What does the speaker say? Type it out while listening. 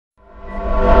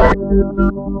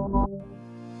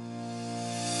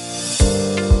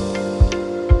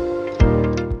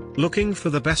Looking for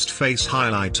the best face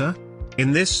highlighter?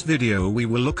 In this video we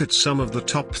will look at some of the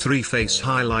top 3 face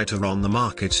highlighter on the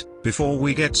market. Before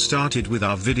we get started with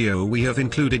our video, we have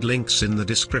included links in the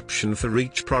description for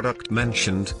each product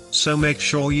mentioned, so make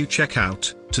sure you check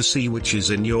out, to see which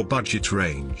is in your budget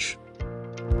range.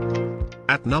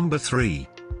 At number 3.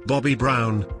 Bobbi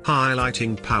Brown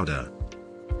Highlighting Powder.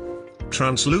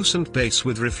 Translucent base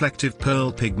with reflective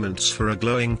pearl pigments for a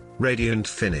glowing, radiant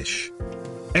finish.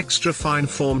 Extra fine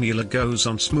formula goes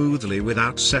on smoothly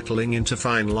without settling into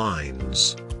fine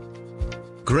lines.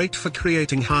 Great for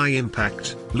creating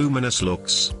high-impact, luminous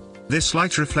looks. This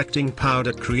light reflecting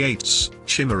powder creates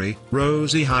shimmery,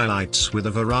 rosy highlights with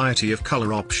a variety of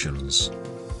color options.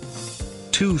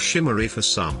 Too shimmery for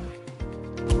some.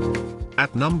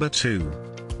 At number 2.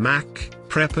 MAC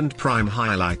Prep and Prime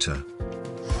Highlighter.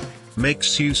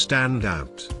 Makes you stand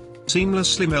out.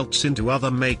 Seamlessly melts into other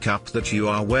makeup that you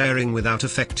are wearing without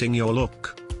affecting your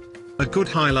look. A good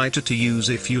highlighter to use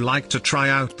if you like to try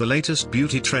out the latest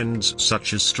beauty trends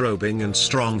such as strobing and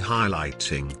strong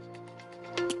highlighting.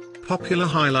 Popular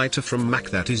highlighter from MAC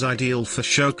that is ideal for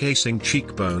showcasing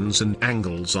cheekbones and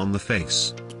angles on the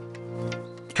face.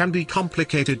 Can be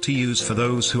complicated to use for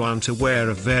those who aren't aware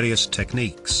of various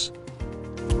techniques.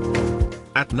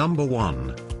 At number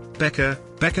 1. Becca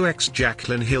x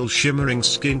Jaclyn Hill Shimmering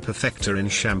Skin Perfector in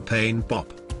Champagne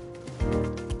Pop.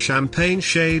 Champagne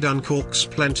shade uncorks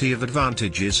plenty of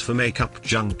advantages for makeup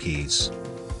junkies.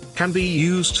 Can be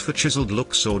used for chiseled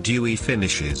looks or dewy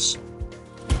finishes.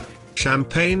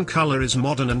 Champagne color is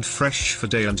modern and fresh for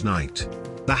day and night.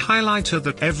 The highlighter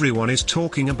that everyone is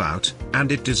talking about,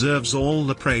 and it deserves all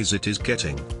the praise it is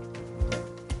getting.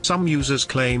 Some users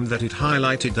claim that it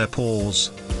highlighted their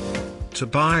pores. To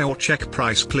buy or check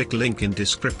price, click link in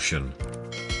description.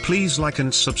 Please like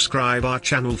and subscribe our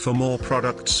channel for more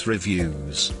products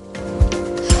reviews.